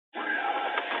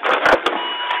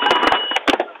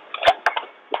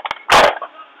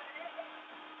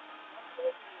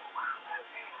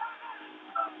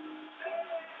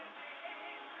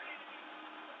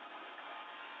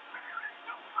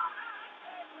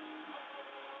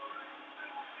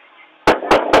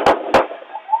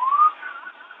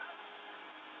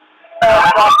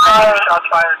Shots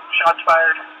fired. Shots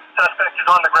fired. Suspect is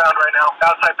on the ground right now,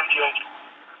 outside BGH.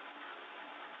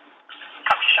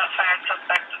 Copy, shots fired.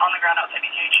 Suspect on the ground outside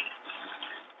BGH.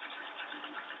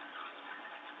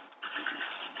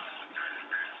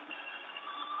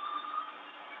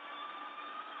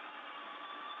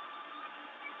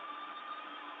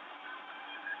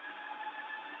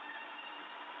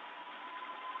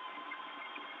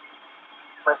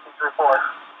 Message report.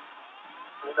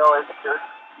 You know it's good.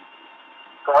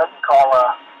 Go ahead and call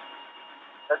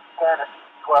that's 10 at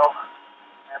 12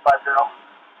 and 50.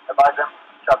 Advise them.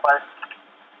 Shot fired.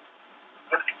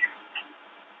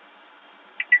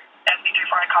 SB34,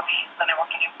 I copy. Then they're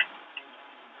walking in.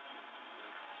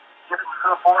 Give it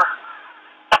to 4.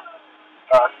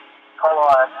 Call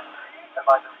on.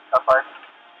 Advise them. Shot fired.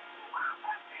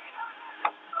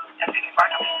 SB34, I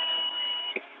copy.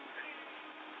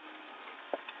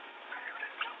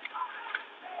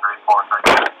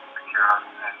 Secure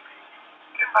and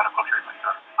get medical treatment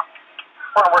done.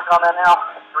 We're working on that now.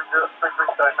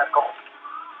 333 start medical.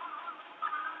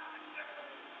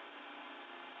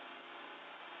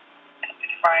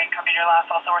 Right, copy your last.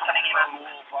 Also, we're sending you Lone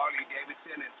Wolf Harley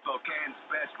Davidson and Spokane's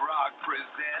Best Rock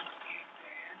presents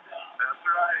Stand Up. That's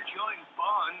right. Join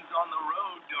Bonds on the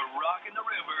road to Rockin' the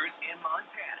Rivers in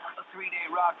Montana. A 3-day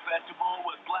rock festival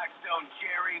with Blackstone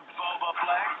Cherry, Boba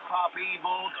Flex, Pop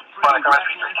Evil, The Pretty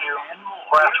Reckless, and more.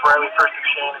 Jeannette Riley, first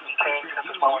exchange, detained at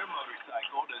the Your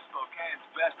motorcycle to Spokane's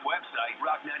best website,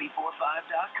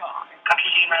 rock945.com. Copy,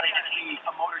 Jeannette Riley.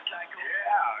 A motorcycle?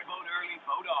 Yeah. Vote early,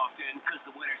 vote often, because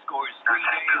the winner scores 3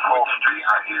 days whole worth of street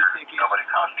right VIP here. tickets, Nobody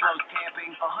comes up-close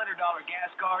camping, a $100 gas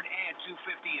card, and $250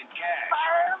 in cash.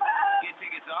 Get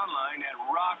tickets online at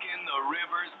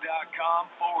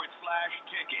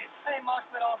rockintherivers.com/tickets. Hey,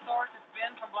 Mossman All Stars, it's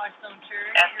Ben from Blackstone Cherry.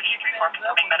 SB34,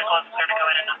 copy. Medical is clear to go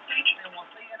in and on stage. And we'll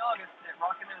see you in August at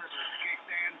Rockin' the Rivers. Kick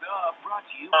Stands Up, brought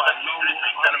to you Oh, by that's Lone Wolf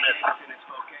interesting Harley sentiment. Davidson in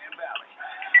Spokane Valley.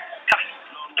 Copy.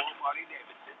 Lone Wolf Harley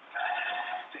Davidson.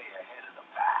 Stay ahead of the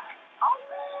pack.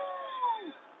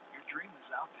 Your dream is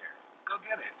out there. Go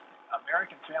get it.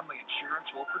 American Family Insurance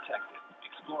will protect it.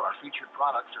 Explore our featured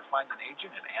products or find an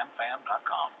agent at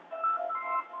amfam.com.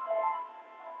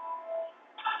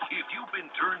 If you've been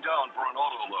turned down for an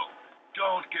auto loan,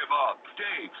 don't give up.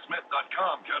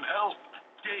 DaveSmith.com can help.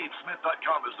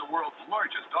 DaveSmith.com is the world's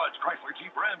largest Dodge Chrysler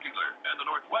Jeep Ram dealer and the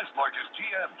Northwest's largest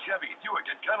GM, Chevy, Buick,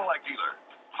 and Cadillac dealer.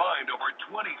 Find over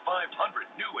 2,500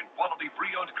 new and quality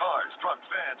pre-owned cars, trucks,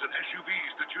 vans, and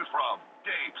SUVs to choose from.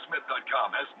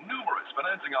 DaveSmith.com has numerous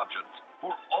financing options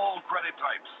for all credit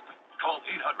types. Call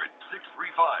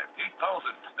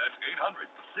 800-635-8000. That's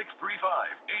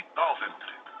 800-635-8000.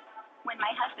 When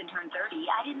my husband turned 30,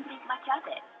 I didn't think much of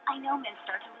it. I know men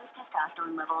start to lose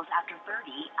testosterone levels after 30.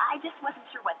 I just wasn't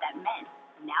sure what that meant.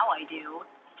 Now I do.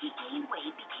 He gained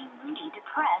weight, became moody,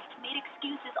 depressed, made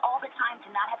excuses all the time to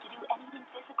not have to do anything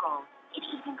physical. It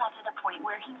even got to the point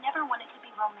where he never wanted to be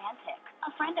romantic.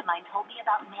 A friend of mine told me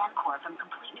about Mancore from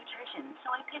Complete Nutrition, so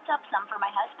I picked up some for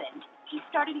my husband. He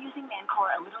started using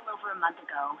Mancore a little over a month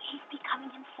ago. He's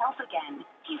becoming himself again.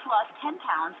 He's lost 10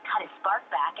 pounds, got his spark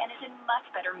back, and is in much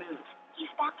better mood. He's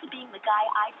back to being the guy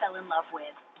I fell in love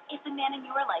with. If the man in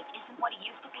your life isn't what he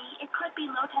used to be, it could be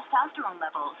low testosterone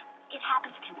levals. It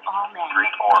happens to all men.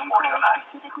 Mancore is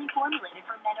specifically formulated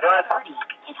for men over 30.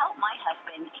 It helped my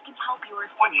husband. It can help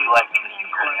yours too. Would you like me to see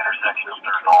your intersection of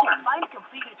Third and Find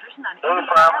Complete Nutrition on Any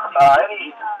Indian firm, Avenue.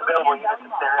 any available units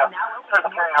in area.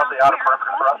 Presbyterian Health, the auto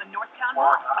perimeter for us. In Northtown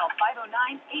Mall. Call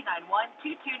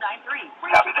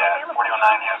 509-891-2293. Copy that. 4009,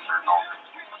 yes, sir, no.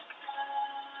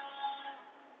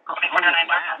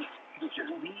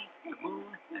 Just me, the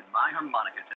moon, and my harmonica.